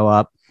that show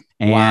up.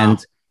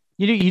 And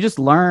you just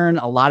learn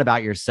a lot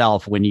about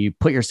yourself when you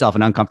put yourself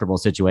in uncomfortable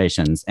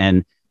situations.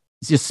 And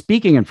just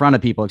speaking in front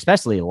of people,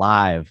 especially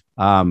live,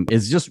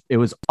 it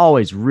was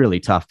always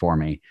really tough for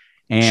me.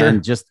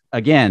 And just,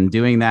 again,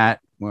 doing that,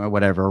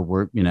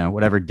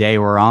 whatever day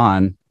we're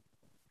on,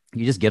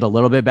 you just get a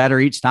little bit better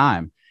each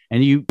time.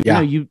 And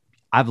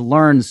I've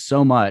learned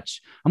so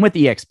much. I'm with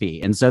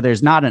EXP. And so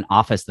there's not an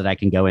office that I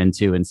can go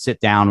into and sit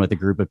down with a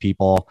group of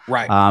people.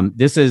 Right.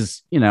 This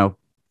is,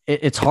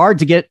 it's hard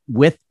to get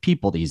with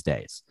people these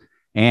days.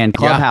 And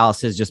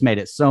Clubhouse has just made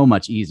it so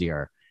much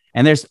easier.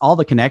 And there's all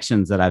the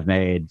connections that I've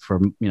made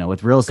from,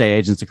 with real estate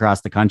agents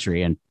across the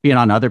country and being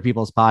on other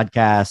people's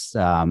podcasts.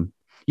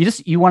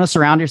 You want to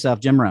surround yourself,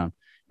 Jim Rohn.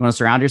 You want to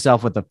surround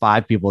yourself with the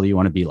 5 people that you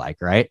want to be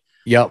like, right?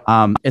 Yep.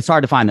 It's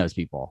hard to find those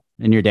people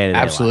in your day-to-day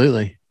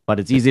Absolutely. life,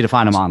 but it's easy to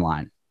find them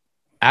online.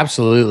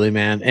 Absolutely,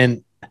 man.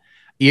 And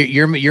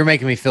you're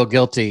making me feel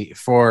guilty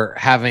for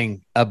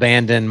having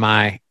abandoned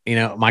my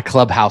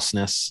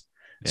clubhouseness.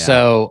 Yeah,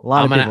 so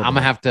I'm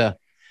gonna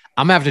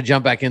have to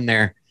jump back in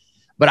there.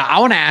 But I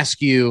want to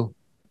ask you,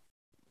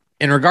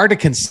 in regard to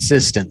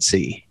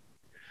consistency,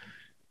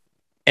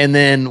 and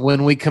then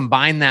when we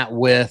combine that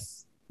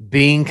with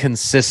being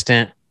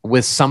consistent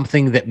with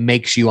something that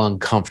makes you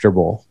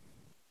uncomfortable,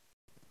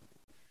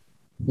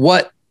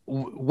 what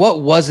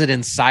was it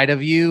inside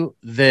of you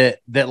that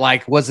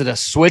like, was it a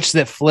switch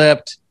that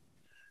flipped?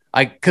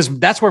 Like, because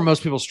that's where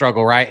most people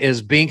struggle, right?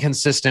 Is being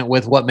consistent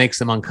with what makes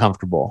them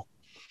uncomfortable.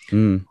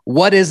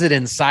 What is it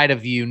inside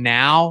of you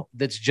now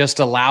that's just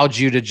allowed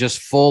you to just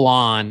full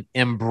on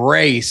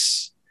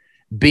embrace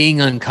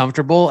being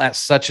uncomfortable at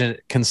such a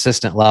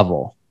consistent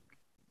level?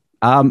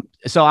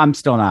 So I'm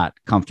still not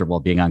comfortable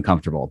being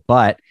uncomfortable,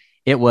 but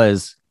it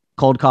was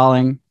cold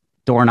calling,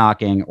 door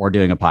knocking, or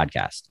doing a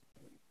podcast.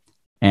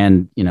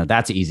 And,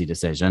 that's an easy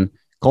decision.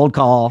 Cold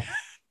call,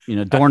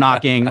 door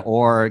knocking,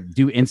 or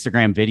do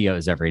Instagram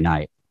videos every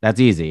night. That's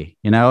easy,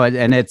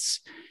 and it's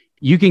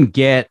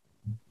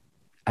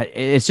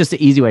just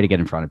an easy way to get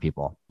in front of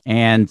people.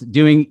 And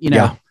doing,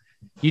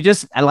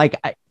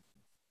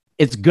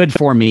 it's good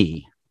for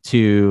me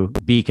to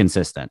be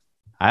consistent.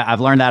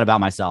 I've learned that about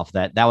myself,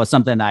 that was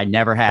something I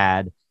never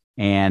had.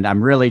 And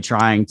I'm really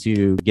trying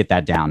to get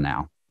that down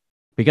now,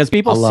 because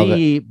people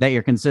see that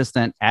you're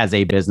consistent as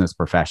a business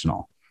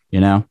professional,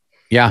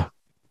 Yeah,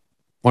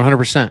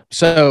 100%.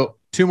 So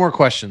 2 more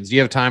questions. Do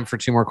you have time for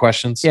 2 more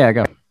questions? Yeah,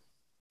 go.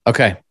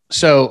 Okay.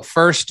 So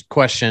first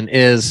question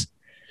is,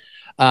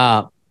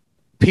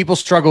 people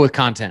struggle with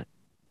content,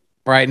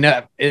 right?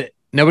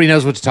 Nobody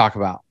knows what to talk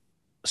about.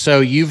 So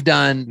you've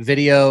done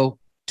video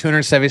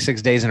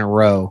 276 days in a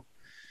row.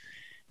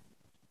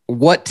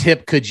 What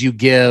tip could you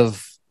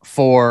give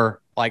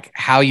for like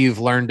how you've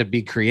learned to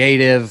be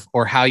creative,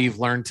 or how you've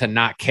learned to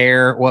not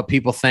care what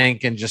people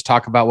think and just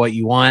talk about what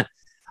you want?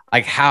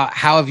 Like how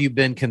have you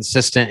been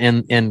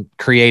consistent in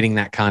creating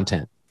that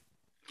content?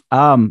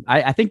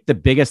 I think the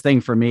biggest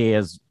thing for me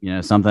is,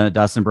 something that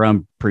Dustin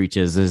Brome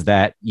preaches, is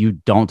that you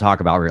don't talk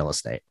about real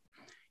estate.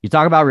 You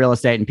talk about real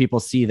estate and people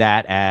see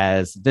that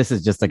as, this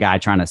is just a guy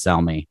trying to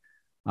sell me.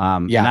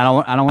 And I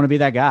don't want to be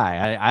that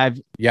guy.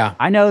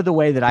 I know the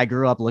way that I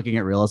grew up looking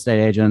at real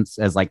estate agents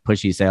as like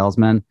pushy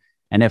salesmen.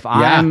 And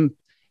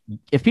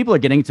if people are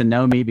getting to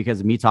know me because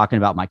of me talking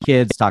about my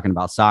kids, talking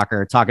about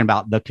soccer, talking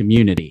about the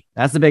community,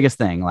 that's the biggest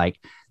thing. Like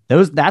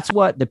that's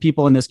what the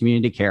people in this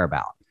community care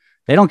about.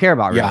 They don't care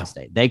about real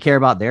estate. They care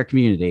about their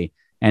community.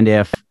 And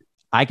if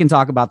I can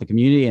talk about the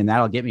community and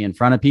that'll get me in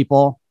front of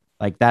people,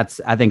 like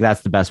I think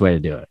that's the best way to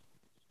do it.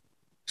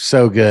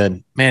 So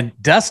good, man.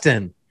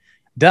 Dustin,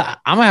 I'm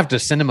gonna have to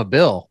send him a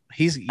bill.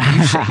 He's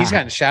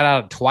gotten shout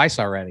out twice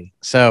already.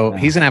 So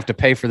he's gonna have to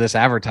pay for this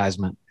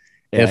advertisement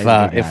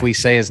if we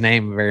say his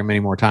name very many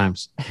more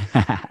times.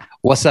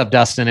 What's up,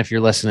 Dustin? If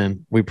you're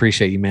listening, we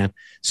appreciate you, man.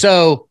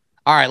 So,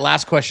 all right,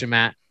 last question,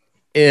 Matt,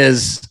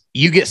 is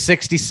you get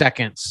 60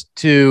 seconds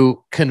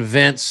to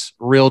convince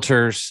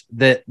realtors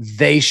that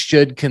they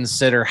should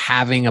consider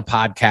having a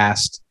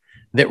podcast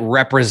that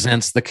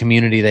represents the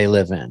community they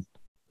live in.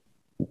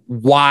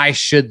 Why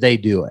should they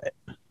do it?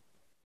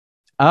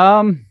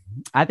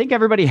 I think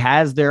everybody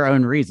has their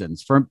own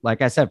reasons.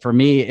 Like I said, for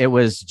me, it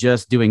was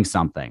just doing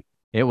something.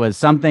 It was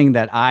something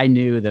that I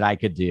knew that I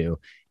could do.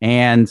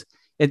 And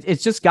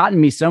it's just gotten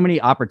me so many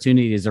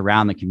opportunities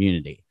around the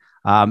community.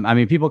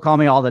 People call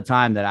me all the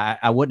time that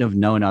I wouldn't have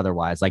known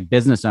otherwise, like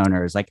business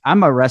owners. Like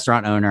I'm a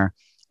restaurant owner,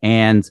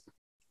 and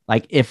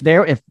like if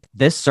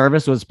this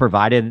service was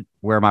provided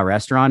where my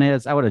restaurant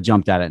is, I would have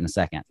jumped at it in a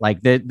second.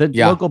 Like the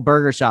local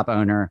burger shop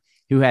owner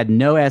who had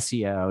no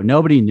SEO,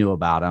 nobody knew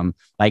about him.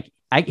 Like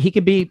he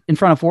could be in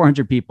front of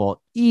 400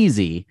 people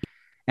easy.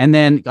 And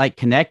then like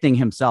connecting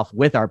himself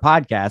with our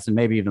podcast and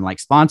maybe even like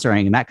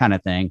sponsoring and that kind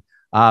of thing.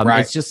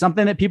 It's just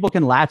something that people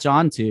can latch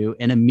onto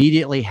and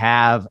immediately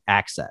have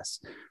access,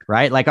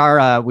 right? Like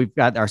we've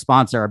got our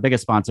sponsor, our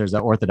biggest sponsor is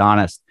an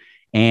orthodontist,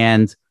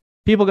 and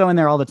people go in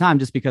there all the time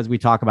just because we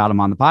talk about him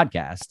on the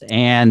podcast.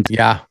 And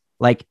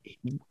like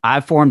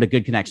I've formed a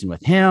good connection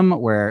with him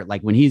where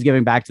like when he's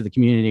giving back to the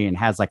community and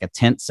has like a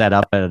tent set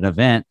up at an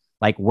event,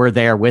 like we're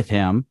there with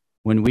him.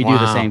 When we do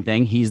the same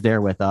thing, he's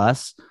there with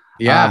us.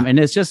 And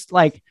it's just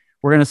like,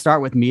 we're going to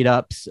start with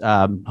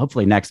meetups.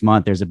 Hopefully next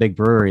month, there's a big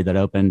brewery that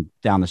opened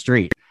down the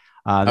street.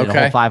 That'll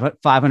hold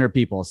 500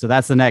 people. So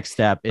that's the next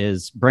step,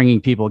 is bringing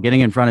people,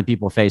 getting in front of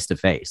people face to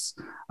face.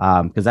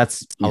 Because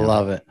that's, I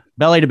love it.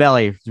 Belly to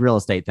belly real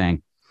estate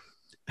thing.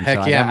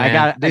 Heck yeah,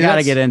 man. I got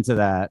to get into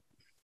that.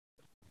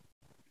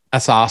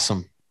 That's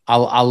awesome.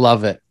 I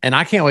love it. And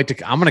I can't wait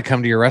I'm going to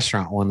come to your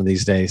restaurant one of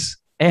these days.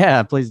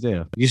 Yeah, please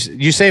do.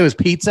 You say it was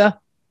pizza?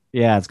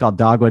 Yeah, it's called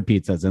Dogwood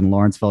Pizzas in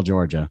Lawrenceville,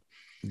 Georgia.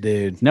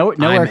 Dude,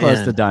 nowhere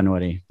close to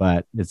Dunwoody,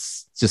 but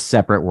it's just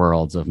separate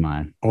worlds of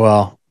mine.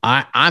 Well,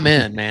 I'm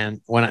in,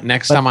 man.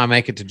 Next time I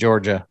make it to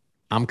Georgia,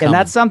 I'm coming.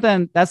 And that's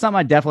something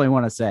I definitely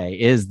want to say,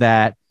 is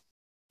that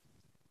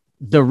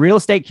the real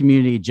estate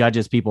community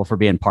judges people for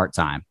being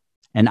part-time.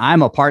 And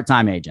I'm a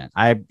part-time agent.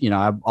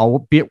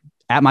 I'll be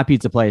at my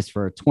pizza place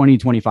for 20,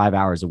 25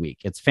 hours a week.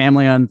 It's a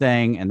family-owned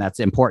thing, and that's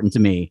important to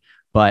me.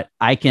 But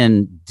I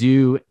can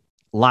do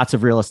lots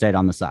of real estate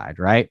on the side,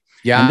 right?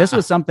 Yeah. And this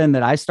was something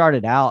that I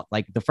started out,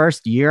 like the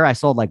first year I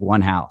sold like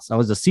one house. I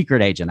was a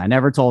secret agent. I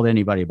never told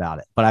anybody about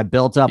it, but I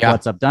built up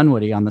What's Up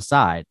Dunwoody on the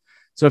side.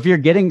 So if you're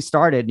getting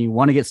started and you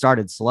want to get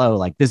started slow,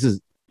 like this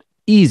is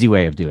easy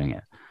way of doing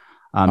it.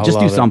 Just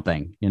do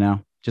something,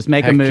 just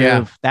make a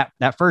move. Yeah.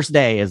 That first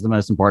day is the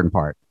most important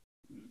part.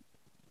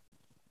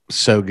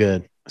 So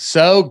good.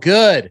 So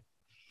good.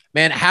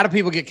 Man, how do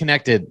people get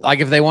connected? Like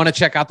if they want to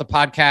check out the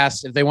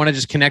podcast, if they want to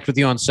just connect with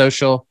you on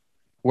social,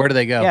 where do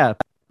they go?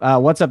 Yeah.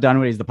 What's Up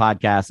Dunwoody's the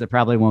podcast. It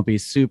probably won't be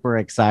super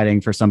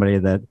exciting for somebody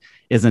that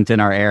isn't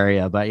in our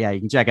area, but yeah, you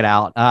can check it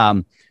out.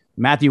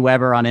 Matthew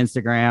Weber on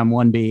Instagram,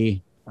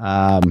 1B.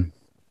 Man,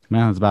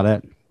 that's about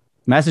it.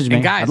 Message me.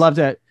 Guys, I'd love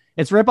to.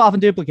 It's rip off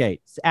and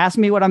duplicate. Ask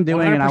me what I'm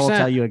doing 100%. And I will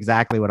tell you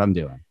exactly what I'm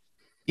doing.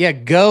 Yeah.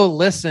 Go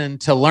listen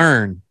to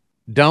learn.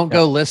 Don't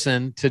go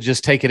listen to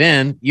just take it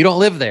in. You don't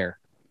live there.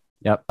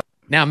 Yep.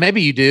 Now,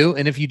 maybe you do.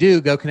 And if you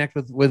do, go connect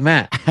with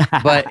Matt.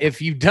 But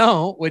if you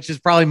don't, which is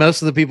probably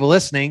most of the people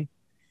listening,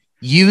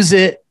 use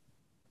it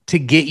to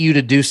get you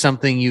to do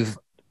something you've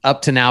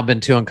up to now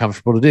been too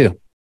uncomfortable to do.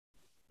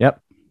 Yep.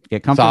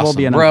 Get comfortable awesome.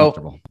 being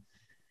uncomfortable.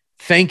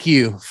 Thank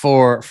you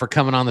for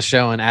coming on the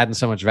show and adding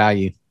so much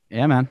value.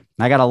 Yeah, man.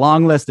 I got a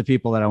long list of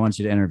people that I want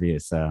you to interview.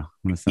 So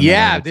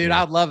yeah, dude,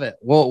 I'd love it.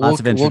 Lots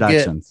of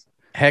introductions.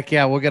 Heck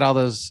yeah, we'll get all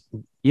those.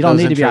 You don't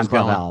need to be on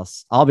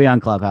Clubhouse. I'll be on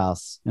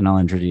Clubhouse and I'll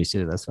introduce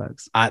you to those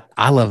folks.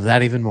 I love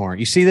that even more.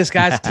 You see this,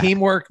 guys?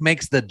 Teamwork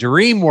makes the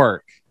dream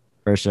work.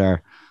 For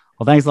sure.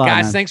 Well, thanks a lot,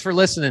 guys. Man. Thanks for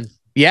listening.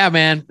 Yeah,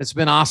 man. It's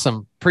been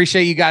awesome.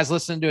 Appreciate you guys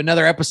listening to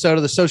another episode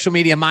of the Social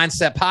Media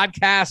Mindset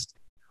Podcast.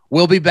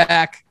 We'll be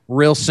back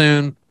real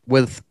soon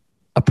with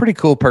a pretty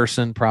cool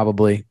person,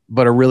 probably,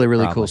 but a really,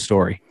 really cool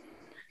story.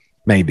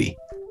 Maybe,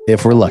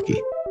 if we're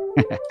lucky.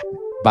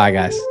 Bye,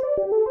 guys.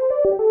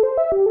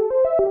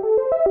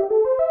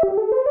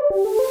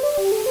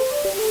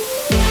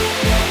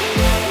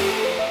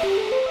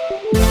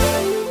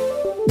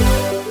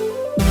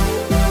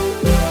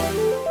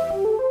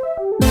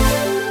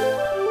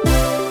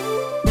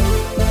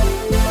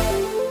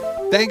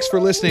 Thanks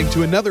for listening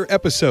to another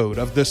episode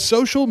of the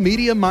Social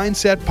Media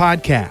Mindset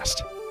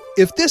Podcast.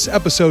 If this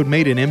episode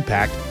made an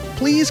impact,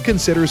 please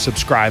consider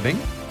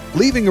subscribing,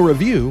 leaving a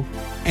review,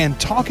 and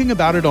talking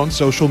about it on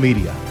social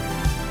media.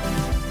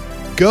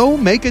 Go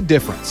make a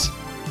difference,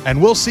 and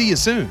we'll see you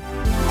soon.